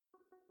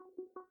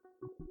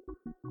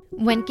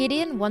When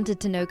Gideon wanted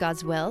to know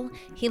God's will,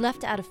 he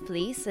left out of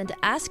fleece and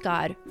asked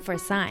God for a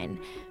sign.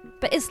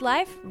 But is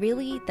life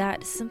really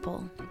that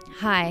simple?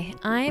 Hi,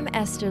 I'm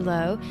Esther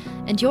Louw,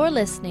 and you're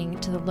listening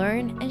to the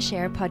Learn and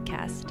Share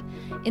podcast.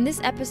 In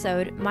this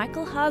episode,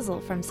 Michael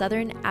Hasel from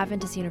Southern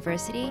Adventist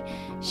University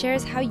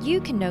shares how you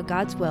can know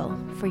God's will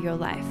for your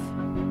life.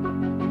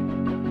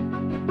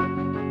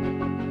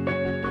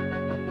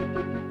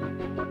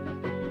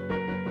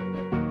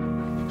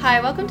 Hi,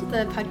 welcome to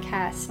the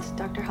podcast,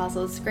 Dr.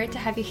 Hasel. It's great to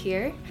have you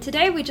here.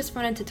 Today we just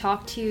wanted to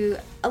talk to you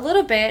a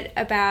little bit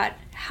about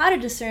how to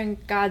discern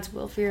God's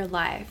will for your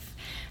life.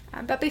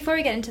 But before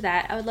we get into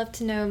that, I would love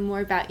to know more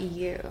about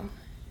you.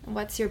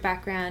 What's your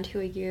background? Who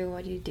are you?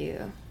 What do you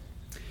do?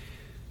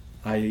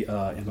 I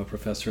am a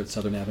professor at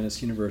Southern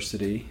Adventist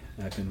University.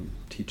 I've been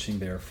teaching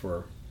there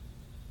for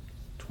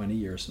 20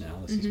 years now.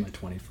 This is my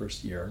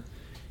 21st year.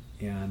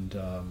 And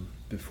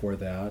before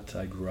that,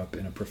 I grew up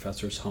in a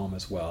professor's home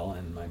as well,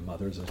 and my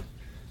mother's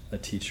a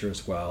teacher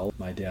as well.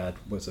 My dad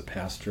was a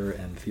pastor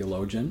and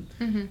theologian,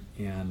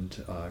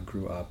 and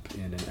grew up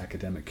in an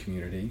academic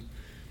community.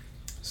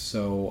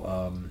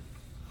 So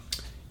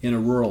in a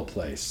rural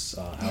place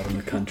out in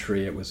the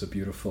country, it was a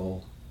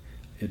beautiful,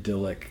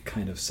 idyllic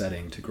kind of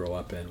setting to grow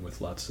up in,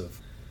 with lots of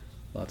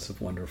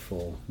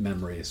wonderful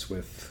memories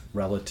with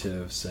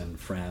relatives and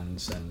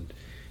friends, and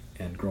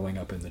growing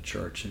up in the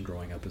church and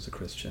growing up as a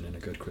Christian in a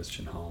good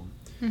Christian home.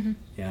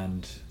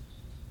 And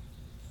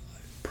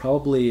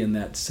probably in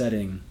that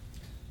setting,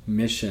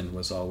 mission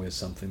was always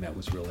something that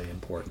was really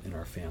important in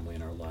our family,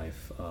 in our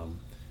life.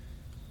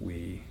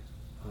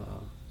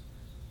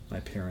 My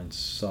parents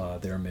saw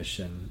their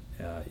mission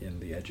in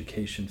the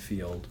education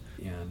field,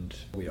 and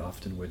we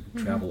often would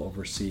travel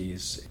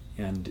overseas,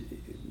 and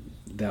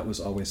that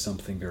was always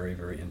something very,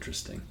 very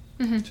interesting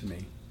to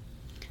me.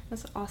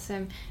 That's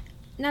awesome.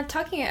 Now,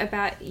 talking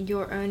about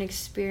your own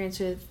experience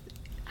with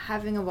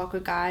having a walk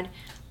with God,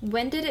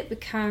 when did it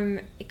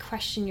become a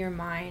question in your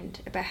mind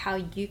about how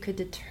you could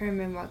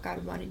determine what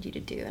God wanted you to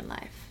do in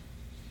life?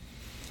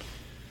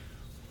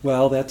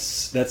 Well,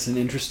 that's an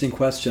interesting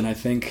question. I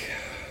think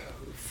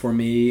for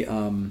me,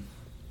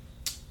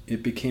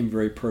 it became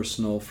very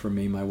personal for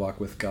me, my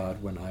walk with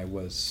God, when I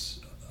was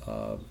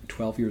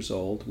 12 years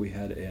old. We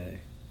had a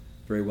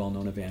very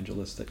well-known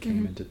evangelist that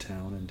came into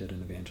town and did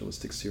an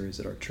evangelistic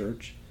series at our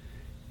church.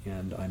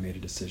 And I made a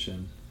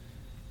decision.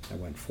 I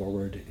went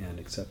forward and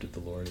accepted the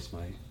Lord as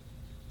my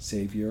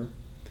Savior.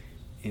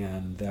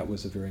 And that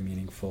was a very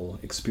meaningful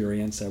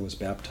experience. I was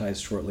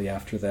baptized shortly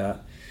after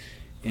that.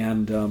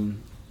 And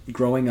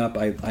growing up,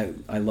 I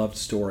loved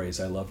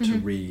stories. I loved to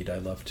read. I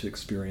loved to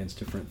experience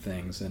different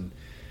things. And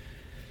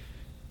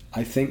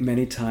I think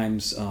many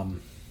times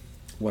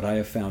what I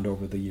have found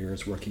over the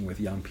years working with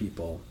young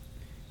people,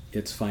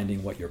 it's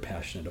finding what you're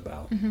passionate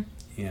about.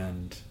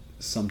 And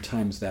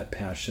sometimes that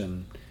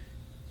passion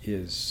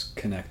is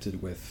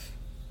connected with,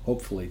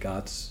 hopefully,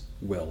 God's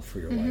will for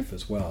your life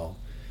as well.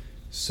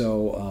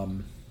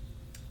 So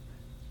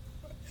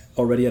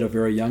already at a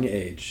very young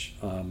age,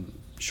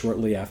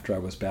 shortly after I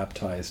was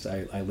baptized,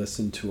 I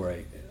listened to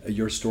a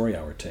Your Story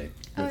Hour tape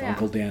with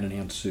Uncle Dan and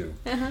Aunt Sue.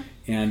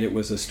 And it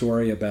was a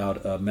story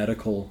about a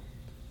medical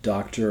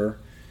doctor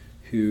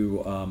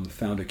who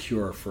found a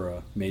cure for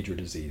a major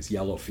disease,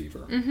 yellow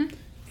fever.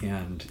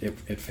 And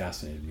it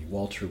fascinated me.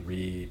 Walter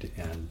Reed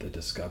and the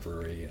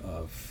discovery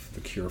of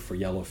the cure for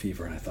yellow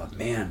fever. And I thought,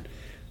 man,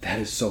 that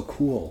is so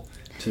cool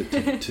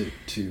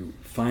to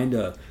find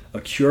a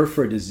cure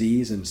for a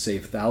disease and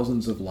save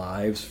thousands of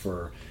lives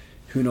for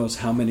who knows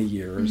how many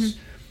years.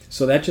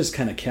 So that just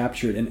kind of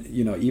captured, and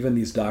even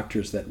these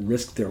doctors that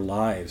risked their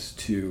lives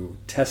to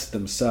test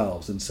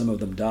themselves, and some of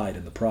them died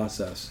in the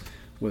process,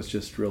 was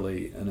just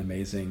really an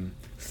amazing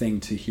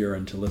thing to hear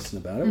and to listen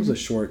about. It was a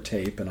short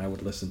tape, and I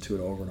would listen to it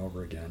over and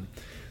over again.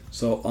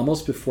 So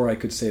almost before I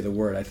could say the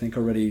word, I think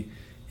already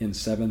in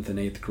 7th and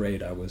 8th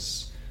grade, I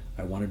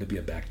wanted to be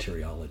a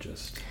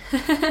bacteriologist,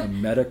 a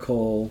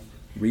medical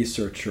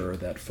researcher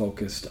that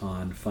focused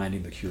on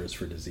finding the cures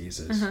for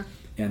diseases.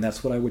 And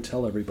that's what I would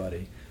tell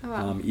everybody,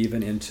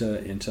 even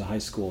into high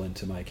school,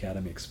 into my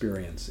academy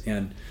experience.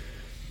 And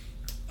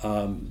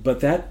but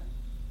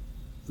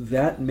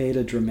that made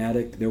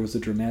there was a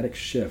dramatic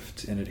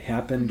shift, and it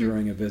happened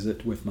during a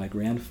visit with my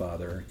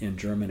grandfather in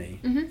Germany.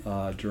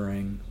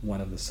 During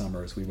one of the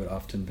summers, we would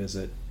often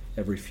visit,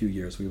 every few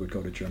years we would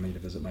go to Germany to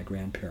visit my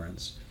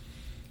grandparents.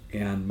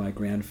 And my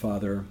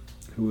grandfather,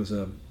 who was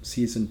a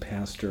seasoned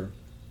pastor,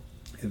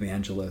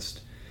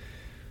 evangelist,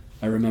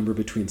 I remember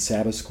between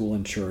Sabbath school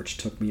and church,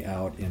 took me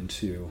out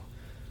into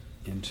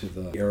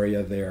the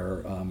area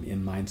there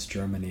in Mainz,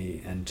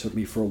 Germany, and took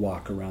me for a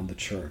walk around the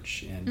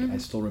church. And I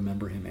still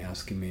remember him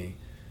asking me,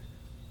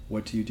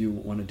 what do you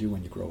want to do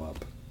when you grow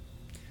up?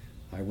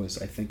 I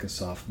was, I think, a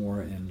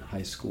sophomore in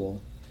high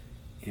school,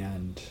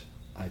 and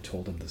I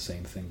told him the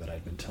same thing that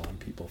I'd been telling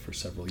people for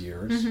several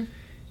years.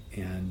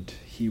 And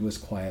he was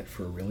quiet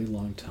for a really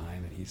long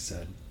time, and he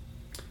said,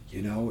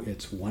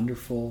 it's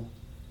wonderful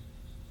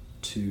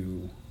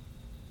to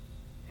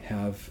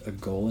have a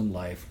goal in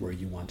life where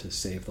you want to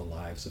save the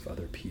lives of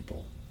other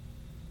people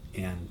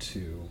and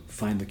to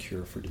find the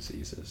cure for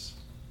diseases.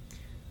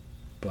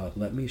 But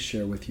let me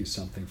share with you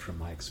something from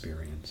my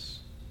experience.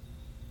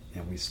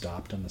 And we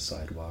stopped on the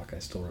sidewalk. I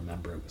still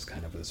remember it was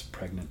kind of this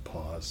pregnant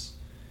pause.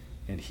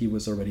 And he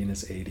was already in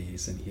his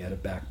 80s, and he had a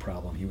back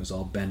problem. He was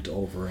all bent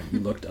over, and he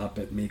looked up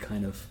at me,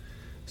 kind of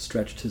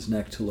stretched his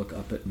neck to look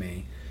up at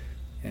me.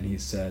 And he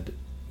said,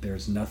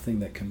 "There's nothing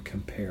that can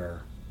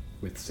compare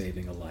with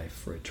saving a life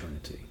for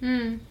eternity."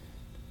 And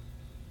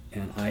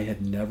I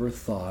had never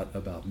thought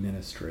about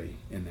ministry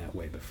in that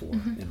way before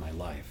in my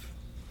life.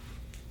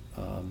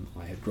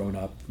 I had grown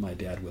up, my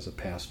dad was a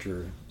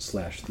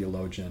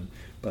pastor/theologian,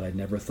 but I'd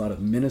never thought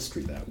of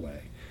ministry that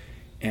way.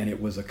 And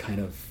it was a kind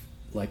of,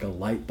 like a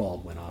light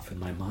bulb went off in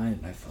my mind,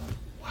 and I thought,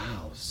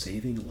 wow,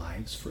 saving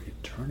lives for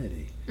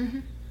eternity.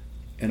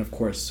 And of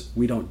course,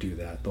 we don't do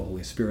that. The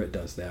Holy Spirit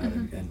does that,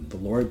 and the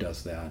Lord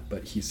does that.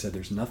 But he said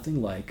there's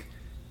nothing like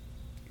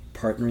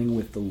partnering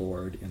with the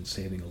Lord in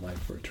saving a life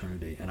for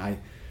eternity. And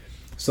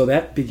so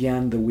that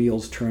began the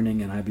wheels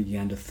turning, and I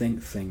began to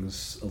think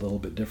things a little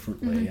bit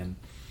differently.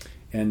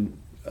 And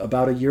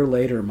about a year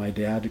later, my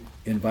dad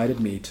invited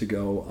me to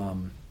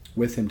go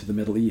with him to the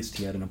Middle East.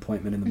 He had an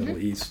appointment in the Middle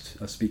East,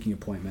 a speaking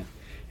appointment.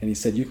 And he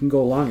said, "You can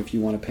go along if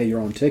you want to pay your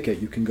own ticket.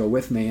 You can go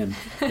with me." And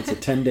it's a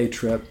 10-day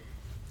trip.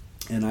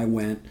 And I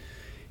went.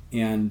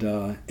 And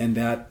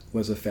that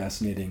was a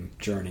fascinating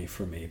journey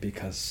for me,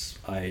 because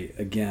I,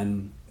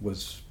 again,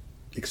 was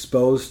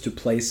exposed to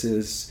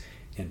places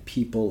and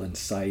people and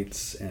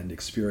sites and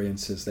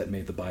experiences that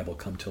made the Bible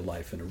come to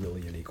life in a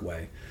really unique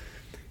way.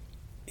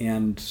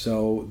 And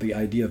so the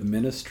idea of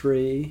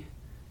ministry,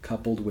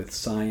 coupled with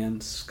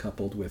science,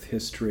 coupled with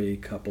history,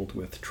 coupled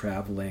with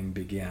traveling,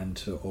 began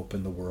to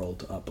open the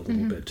world up a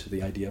little bit to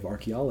the idea of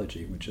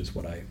archaeology, which is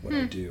what I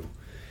do.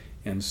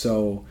 And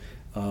so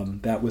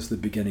that was the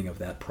beginning of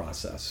that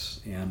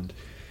process. And,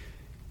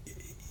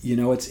 you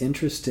know, it's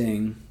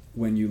interesting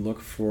when you look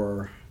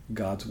for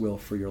God's will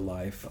for your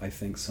life. I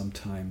think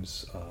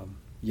sometimes,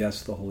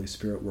 yes, the Holy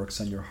Spirit works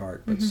on your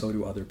heart, but so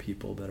do other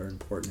people that are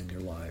important in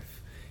your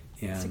life.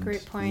 And that's a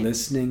great point.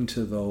 Listening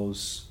to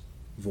those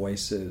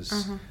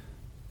voices,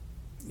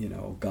 you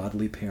know,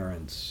 godly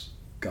parents,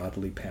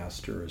 godly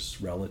pastors,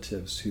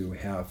 relatives who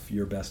have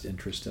your best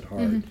interest at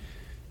heart,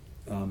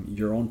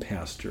 your own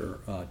pastor,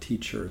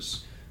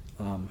 teachers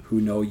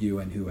who know you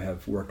and who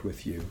have worked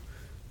with you,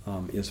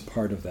 is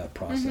part of that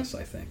process,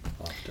 I think,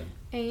 often.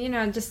 And, you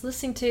know, just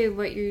listening to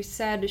what you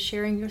said,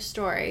 sharing your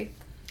story,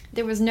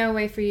 there was no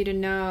way for you to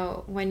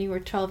know when you were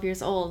 12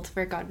 years old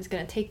where God was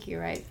going to take you,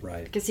 right?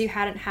 Right. Because you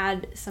hadn't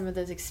had some of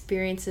those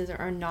experiences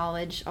or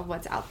knowledge of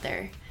what's out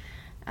there.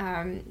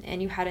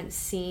 And you hadn't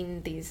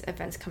seen these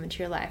events come into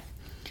your life.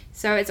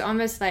 So it's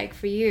almost like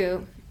for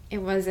you, it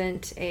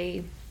wasn't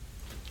a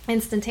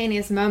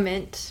instantaneous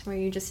moment where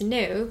you just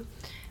knew,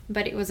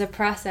 but it was a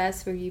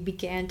process where you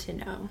began to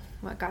know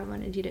what God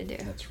wanted you to do.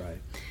 That's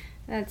right.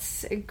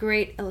 That's a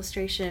great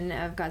illustration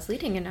of God's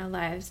leading in our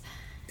lives.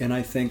 And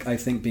I think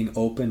being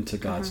open to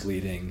God's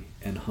leading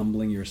and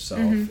humbling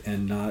yourself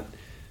and not,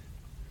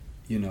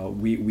 you know,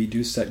 we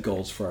do set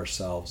goals for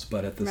ourselves,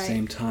 but at the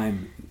same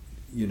time,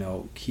 you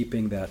know,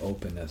 keeping that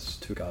openness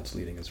to God's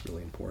leading is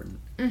really important.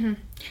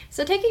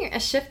 So taking a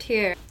shift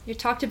here, you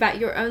talked about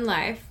your own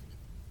life,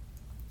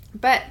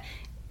 but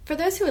for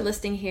those who are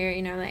listening here,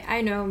 you know, like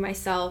I know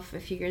myself a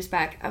few years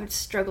back, I would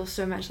struggle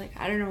so much, like,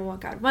 I don't know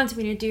what God wants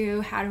me to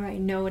do. How do I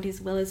know what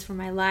his will is for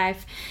my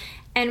life?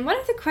 And one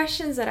of the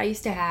questions that I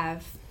used to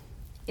have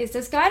is,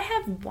 does God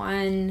have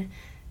one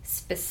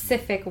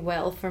specific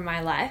will for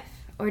my life?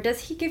 Or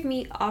does he give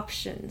me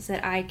options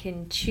that I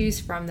can choose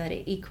from that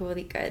are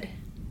equally good?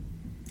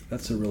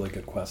 That's a really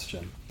good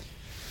question.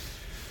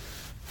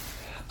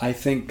 I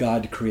think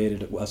God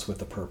created us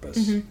with a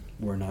purpose.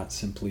 We're not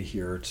simply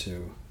here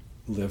to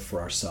live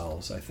for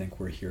ourselves. I think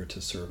we're here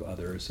to serve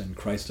others. And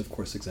Christ, of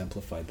course,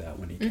 exemplified that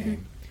when he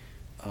came.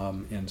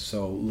 And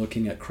so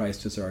looking at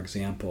Christ as our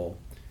example,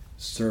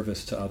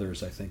 service to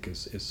others, I think,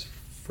 is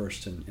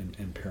first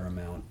and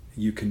paramount.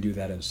 You can do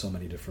that in so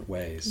many different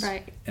ways.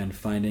 Right. And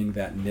finding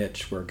that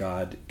niche where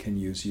God can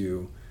use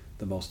you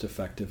the most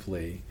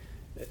effectively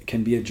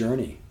can be a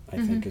journey, I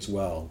think, as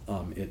well.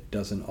 It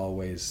doesn't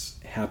always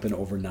happen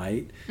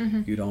overnight.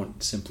 You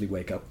don't simply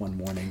wake up one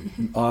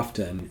morning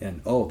often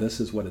and, oh, this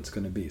is what it's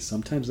going to be.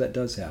 Sometimes that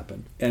does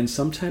happen. And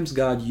sometimes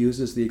God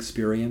uses the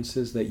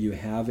experiences that you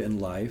have in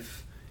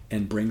life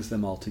and brings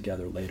them all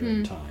together later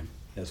in time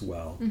as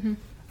well.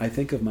 I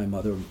think of my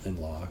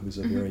mother-in-law, who's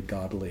a very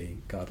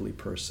godly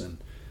person.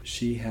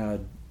 She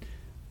had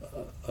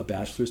a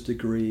bachelor's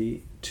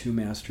degree, 2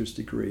 master's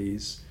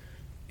degrees,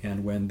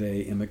 and when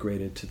they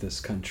immigrated to this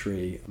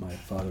country, my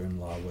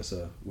father-in-law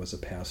was a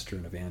pastor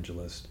and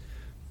evangelist.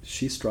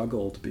 She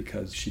struggled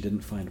because she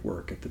didn't find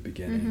work at the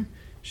beginning.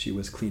 She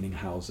was cleaning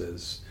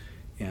houses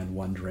and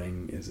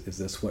wondering, is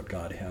this what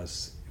God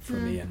has for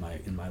me in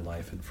my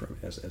life and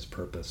as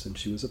purpose? And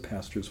she was a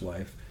pastor's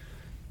wife.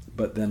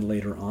 But then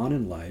later on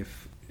in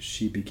life,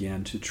 she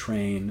began to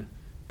train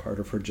part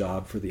of her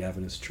job for the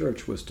Adventist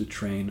Church was to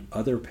train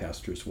other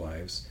pastors'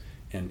 wives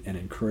and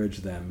encourage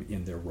them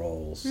in their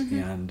roles.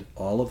 And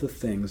all of the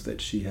things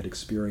that she had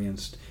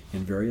experienced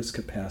in various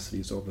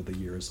capacities over the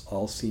years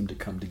all seemed to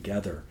come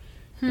together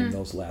in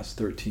those last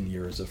 13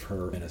 years of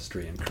her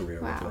ministry and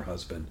career with her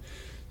husband.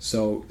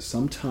 So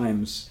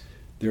sometimes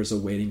there's a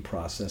waiting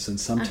process, and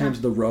sometimes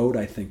the road,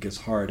 I think,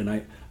 is hard. And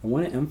I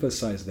want to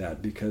emphasize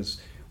that,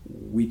 because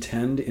we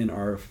tend in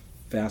our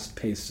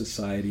fast-paced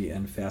society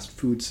and fast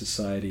food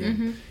society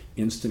and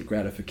instant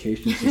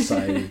gratification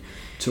society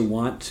to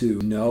want to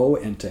know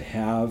and to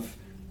have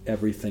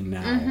everything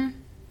now,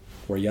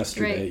 or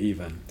yesterday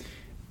even.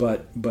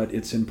 But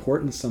it's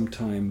important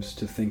sometimes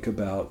to think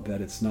about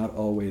that it's not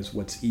always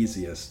what's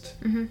easiest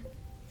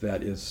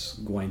that is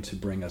going to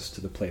bring us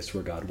to the place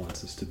where God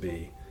wants us to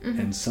be.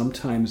 And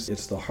sometimes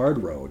it's the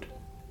hard road,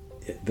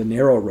 the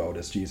narrow road,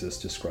 as Jesus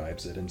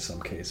describes it in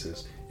some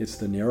cases. It's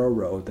the narrow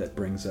road that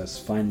brings us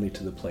finally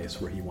to the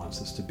place where he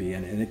wants us to be.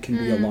 And it can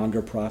be a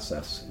longer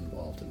process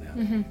involved in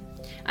that.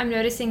 I'm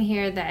noticing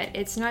here that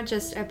it's not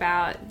just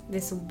about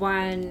this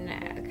one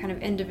kind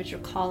of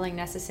individual calling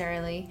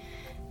necessarily,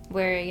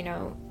 where, you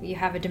know, you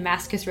have a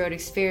Damascus Road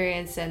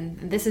experience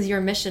and this is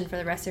your mission for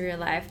the rest of your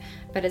life,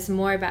 but it's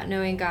more about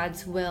knowing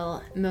God's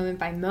will moment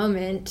by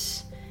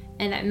moment,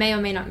 and that may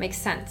or may not make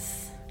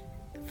sense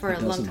for a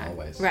long time. It doesn't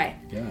always. Right.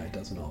 Yeah, it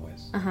doesn't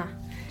always.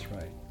 That's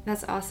right.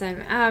 That's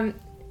awesome.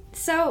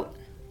 So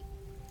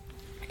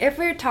if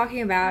we're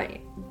talking about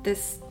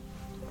this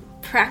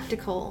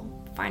practical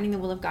finding the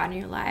will of God in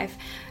your life,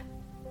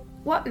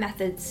 what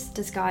methods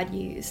does God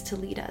use to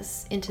lead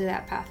us into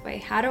that pathway?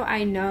 How do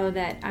I know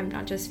that I'm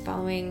not just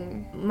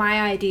following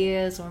my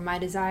ideas or my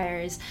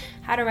desires?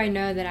 How do I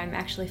know that I'm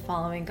actually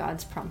following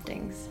God's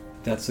promptings?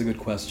 That's a good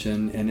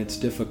question, and it's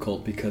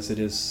difficult because it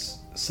is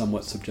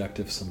somewhat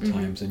subjective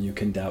sometimes, and you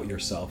can doubt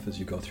yourself as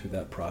you go through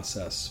that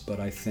process. But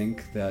I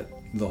think that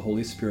the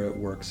Holy Spirit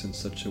works in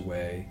such a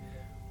way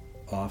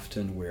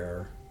often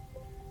where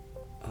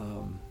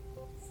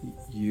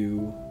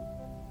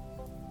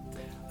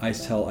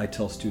I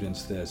tell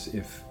students this,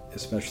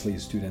 especially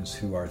students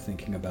who are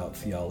thinking about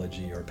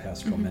theology or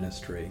pastoral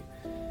ministry,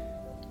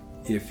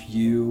 if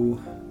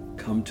you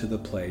come to the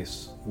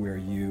place where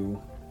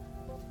you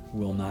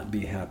will not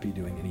be happy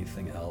doing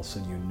anything else,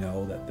 and you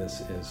know that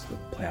this is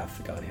the path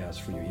that God has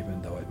for you,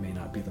 even though it may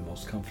not be the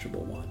most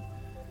comfortable one,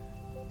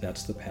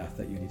 that's the path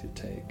that you need to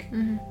take.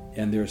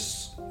 And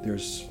there's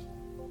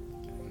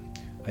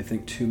I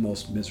think two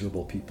most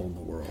miserable people in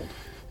the world.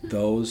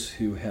 Those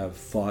who have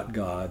fought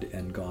God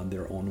and gone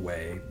their own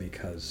way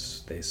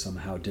because they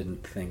somehow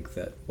didn't think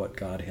that what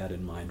God had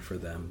in mind for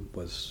them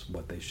was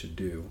what they should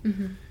do.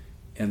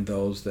 And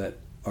those that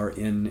are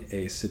in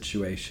a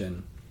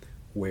situation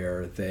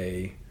where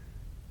they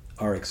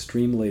are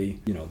extremely,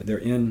 they're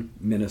in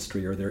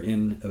ministry or they're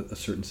in a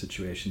certain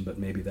situation, but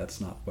maybe that's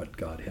not what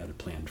God had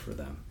planned for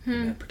them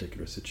in that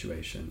particular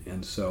situation.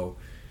 And so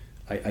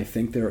I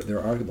think there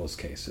are those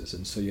cases,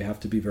 and so you have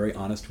to be very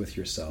honest with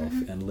yourself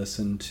and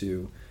listen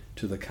to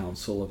the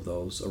counsel of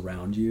those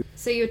around you.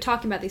 So you're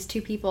talking about these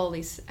two people,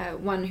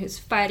 one who's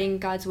fighting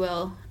God's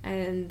will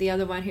and the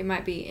other one who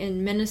might be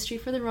in ministry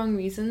for the wrong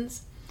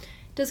reasons.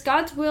 Does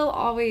God's will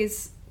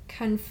always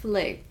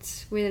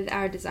conflict with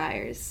our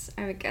desires?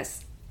 I would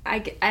guess.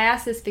 I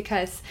ask this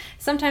because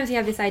sometimes you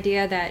have this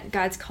idea that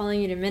God's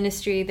calling you to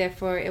ministry,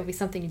 therefore it'll be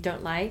something you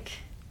don't like,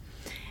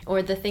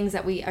 or the things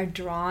that we are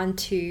drawn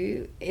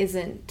to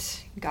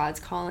isn't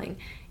God's calling.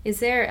 Is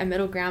there a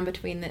middle ground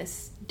between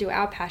this? Do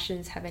our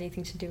passions have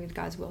anything to do with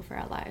God's will for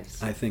our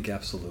lives? I think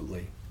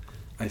absolutely.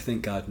 I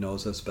think God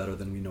knows us better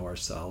than we know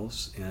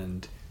ourselves,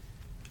 and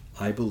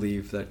I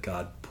believe that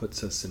God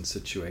puts us in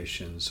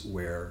situations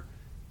where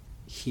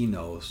he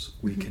knows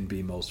we can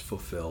be most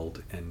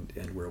fulfilled and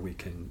where we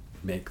can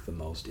make the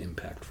most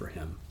impact for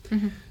him.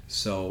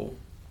 So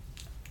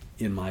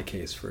in my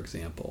case, for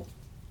example,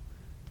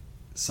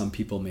 some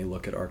people may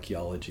look at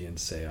archaeology and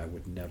say, I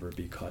would never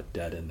be caught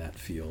dead in that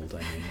field. I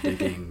mean,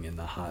 digging in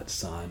the hot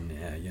sun,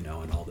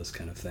 and all this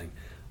kind of thing.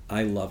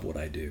 I love what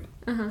I do.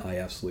 I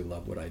absolutely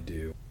love what I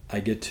do.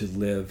 I get to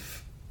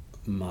live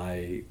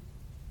my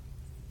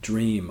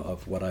dream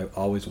of what I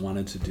always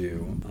wanted to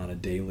do on a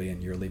daily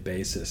and yearly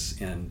basis,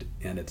 and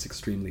it's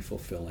extremely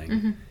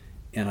fulfilling.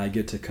 And I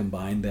get to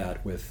combine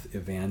that with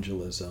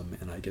evangelism,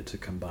 and I get to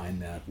combine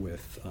that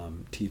with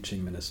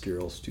teaching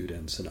ministerial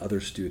students and other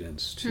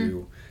students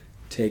to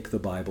take the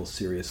Bible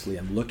seriously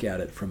and look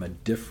at it from a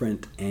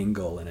different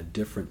angle and a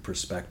different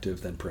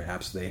perspective than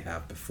perhaps they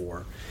have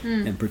before.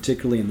 And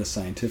particularly in the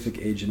scientific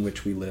age in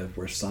which we live,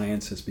 where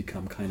science has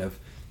become kind of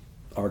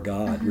our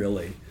God,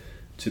 really,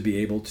 to be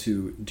able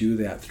to do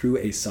that through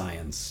a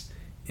science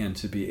and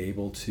to be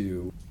able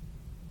to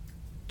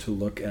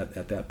look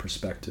at that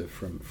perspective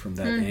from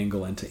that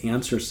angle and to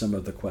answer some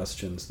of the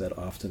questions that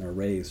often are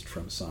raised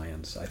from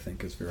science, I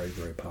think is very,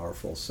 very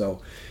powerful. So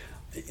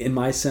in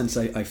my sense,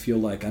 I feel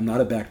like I'm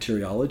not a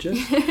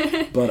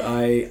bacteriologist, but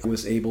I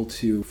was able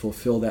to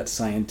fulfill that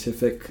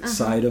scientific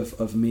side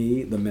of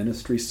me, the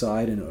ministry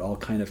side, and it all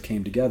kind of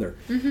came together.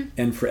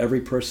 And for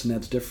every person,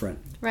 that's different.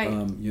 Right.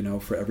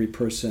 For every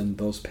person,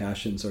 those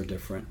passions are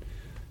different.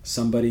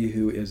 Somebody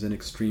who is an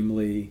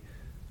extremely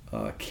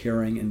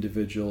caring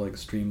individual,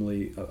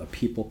 extremely a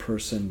people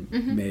person,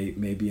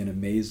 may be an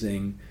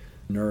amazing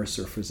nurse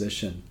or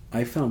physician.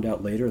 I found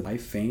out later I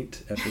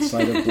faint at the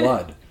sight of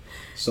blood.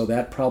 So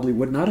that probably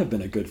would not have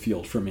been a good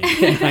field for me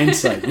in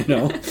hindsight,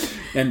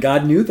 And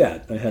God knew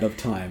that ahead of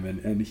time,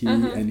 and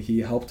he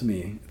helped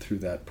me through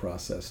that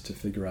process to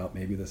figure out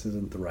maybe this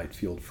isn't the right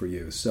field for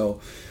you.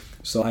 So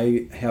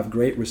I have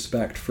great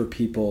respect for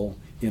people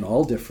in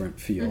all different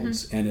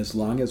fields, and as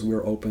long as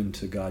we're open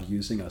to God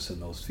using us in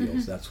those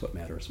fields, that's what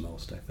matters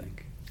most, I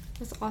think.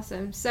 That's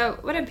awesome. So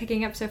what I'm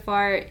picking up so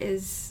far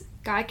is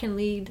God can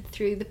lead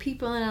through the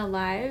people in our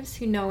lives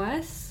who know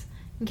us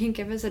and can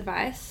give us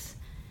advice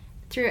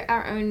through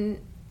our own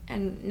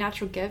and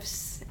natural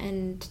gifts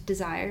and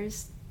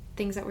desires,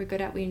 things that we're good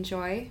at, we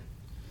enjoy.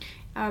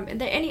 Are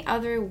there any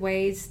other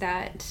ways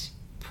that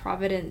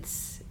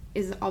providence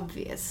is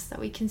obvious, that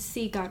we can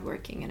see God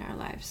working in our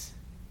lives?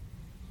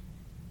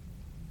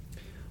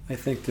 I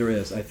think there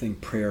is. I think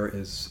prayer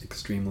is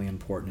extremely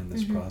important in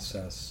this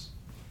process,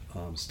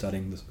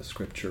 studying the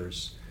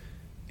scriptures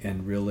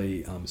and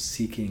really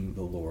seeking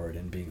the Lord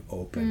and being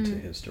open to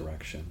his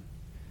direction.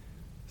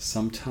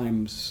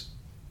 Sometimes,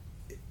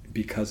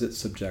 because it's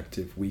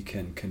subjective, we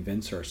can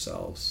convince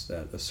ourselves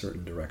that a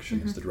certain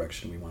direction is the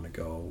direction we want to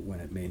go when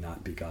it may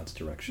not be God's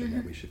direction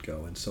that we should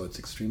go. And so it's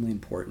extremely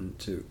important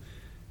to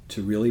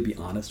really be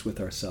honest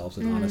with ourselves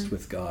and honest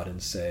with God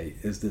and say,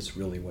 is this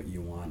really what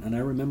you want? And I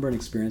remember an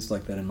experience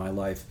like that in my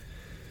life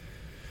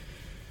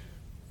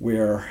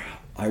where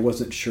I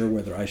wasn't sure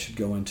whether I should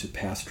go into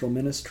pastoral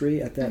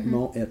ministry at that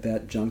at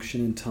that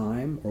junction in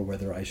time, or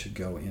whether I should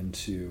go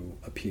into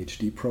a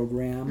PhD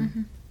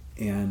program.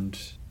 And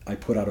I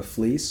put out a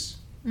fleece,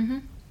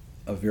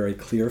 a very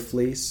clear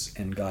fleece,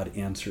 and God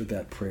answered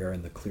that prayer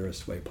in the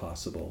clearest way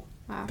possible.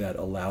 Wow. That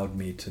allowed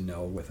me to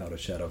know without a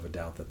shadow of a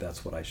doubt that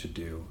that's what I should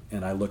do.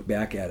 And I look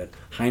back at it.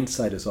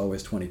 Hindsight is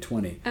always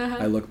 20/20.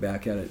 I look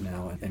back at it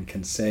now and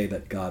can say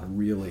that God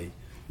really,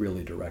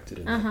 really directed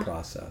in that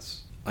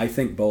process. I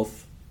think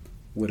both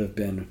would have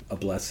been a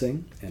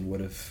blessing and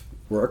would have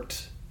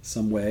worked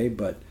some way,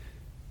 but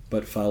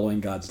following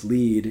God's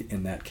lead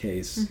in that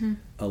case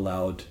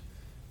allowed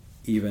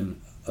even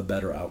a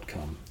better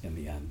outcome in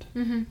the end.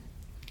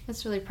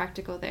 That's really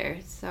practical there.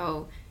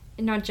 So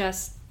not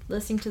just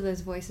listening to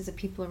those voices of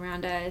people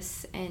around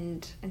us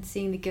and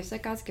seeing the gifts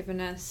that God's given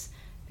us,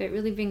 but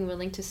really being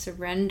willing to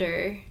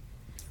surrender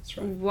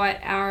what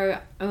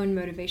our own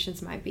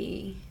motivations might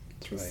be.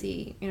 To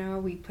see, are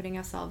we putting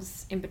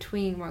ourselves in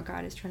between where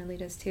God is trying to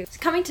lead us to? So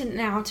coming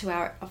to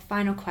our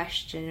final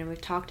question, and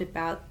we've talked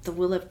about the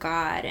will of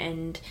God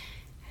and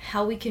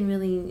how we can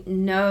really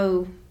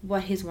know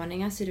what he's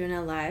wanting us to do in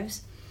our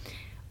lives.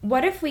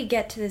 What if we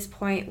get to this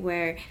point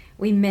where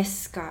we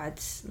miss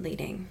God's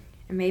leading?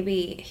 And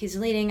maybe he's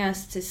leading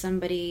us to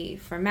somebody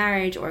for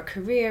marriage or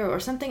career or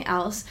something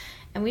else,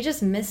 and we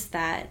just miss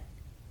that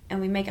and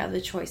we make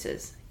other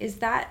choices. Is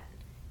that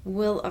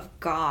will of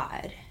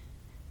God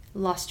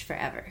lost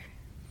forever?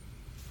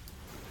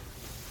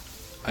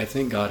 I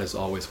think God is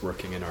always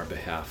working in our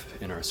behalf,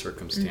 in our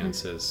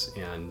circumstances,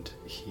 and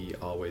he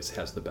always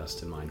has the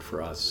best in mind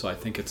for us. So I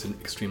think it's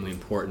extremely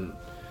important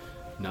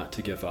not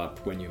to give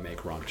up when you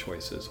make wrong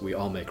choices. We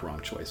all make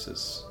wrong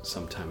choices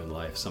sometime in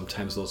life.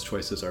 Sometimes those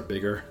choices are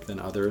bigger than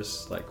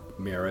others, like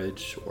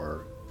marriage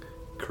or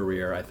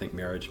career. I think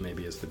marriage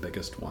maybe is the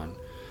biggest one.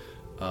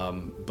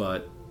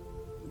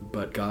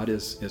 But God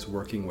is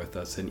working with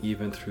us, and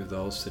even through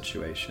those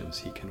situations,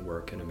 he can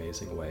work in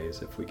amazing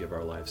ways if we give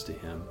our lives to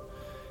him.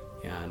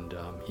 And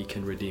he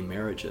can redeem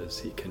marriages.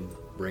 He can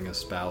bring a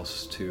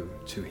spouse to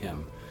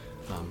him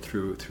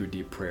through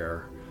deep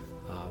prayer.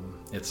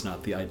 It's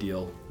not the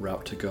ideal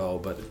route to go,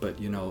 but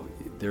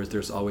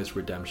there's always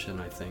redemption,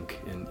 I think,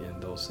 in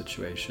those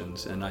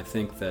situations. And I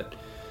think that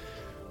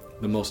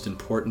the most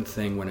important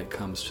thing when it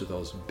comes to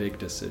those big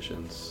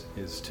decisions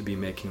is to be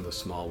making the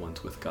small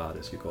ones with God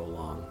as you go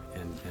along,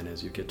 and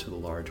as you get to the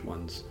large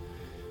ones,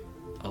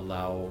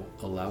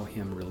 allow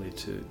him really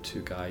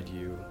to guide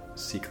you.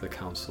 Seek the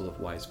counsel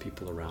of wise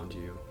people around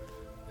you.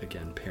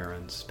 Again,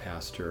 parents,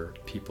 pastor,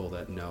 people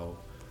that know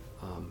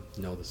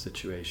the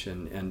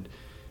situation.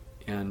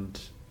 And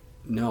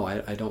no,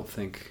 I don't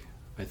think.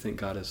 I think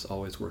God is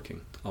always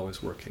working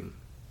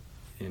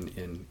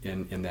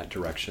in that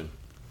direction.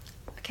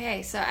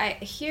 Okay, so I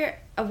hear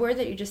a word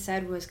that you just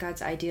said was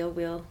God's ideal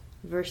will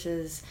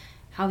versus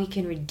how he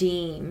can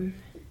redeem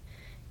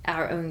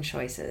our own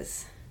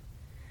choices.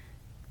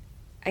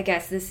 I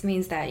guess this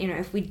means that,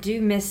 if we do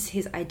miss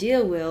his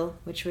ideal will,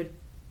 which would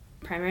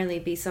primarily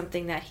be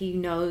something that he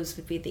knows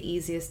would be the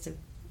easiest and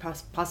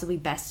possibly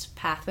best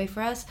pathway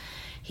for us,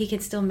 he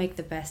can still make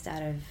the best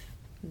out of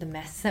the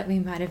mess that we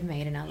might have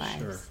made in our lives.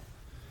 Sure.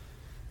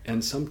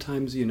 And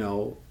sometimes,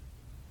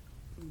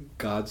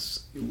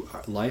 God's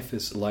life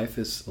is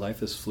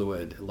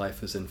fluid,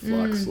 life is in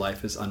flux,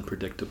 life is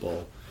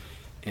unpredictable,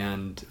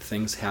 and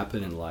things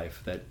happen in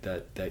life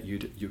that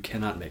you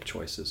cannot make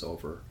choices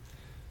over.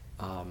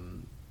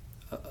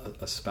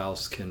 a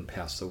spouse can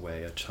pass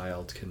away, a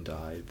child can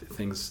die,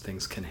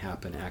 things can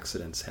happen,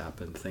 accidents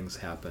happen, things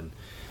happen.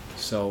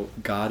 So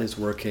God is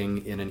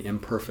working in an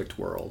imperfect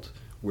world.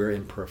 We're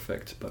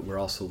imperfect, but we're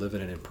also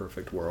living in an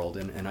imperfect world.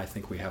 And I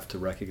think we have to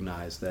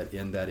recognize that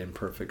in that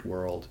imperfect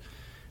world,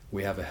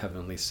 we have a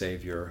heavenly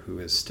Savior who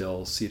is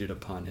still seated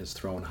upon his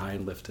throne, high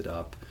and lifted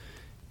up.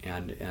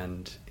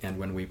 And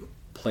when we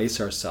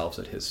place ourselves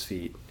at his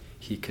feet,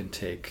 he can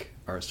take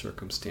our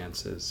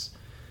circumstances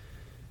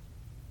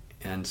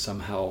and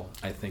somehow,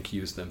 I think,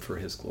 use them for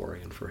his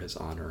glory and for his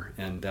honor.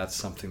 And that's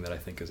something that I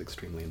think is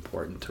extremely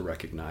important to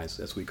recognize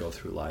as we go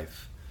through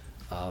life.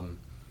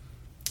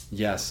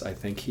 Yes, I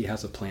think he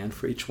has a plan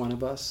for each one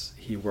of us.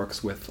 He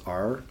works with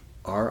our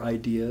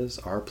ideas,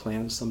 our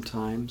plans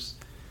sometimes.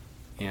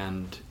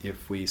 And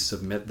if we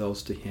submit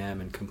those to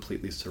him and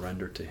completely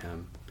surrender to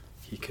him,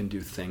 he can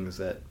do things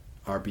that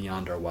are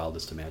beyond our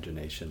wildest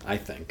imagination, I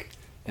think.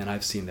 And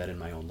I've seen that in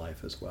my own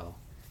life as well.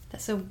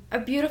 That's a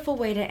beautiful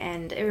way to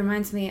end. It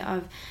reminds me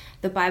of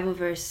the Bible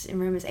verse in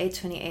Romans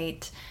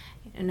 8:28,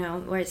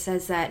 where it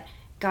says that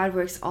God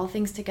works all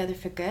things together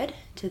for good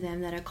to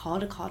them that are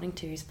called according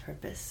to his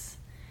purpose.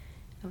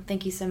 Well,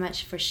 thank you so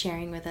much for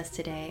sharing with us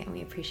today, and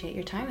we appreciate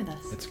your time with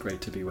us. It's great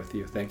to be with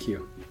you. Thank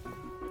you.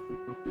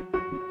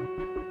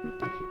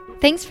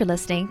 Thanks for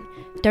listening.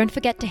 Don't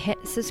forget to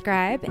hit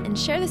subscribe and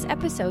share this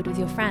episode with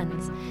your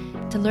friends.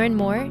 To learn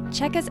more,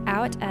 check us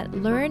out at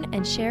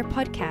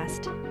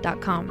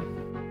learnandsharepodcast.com.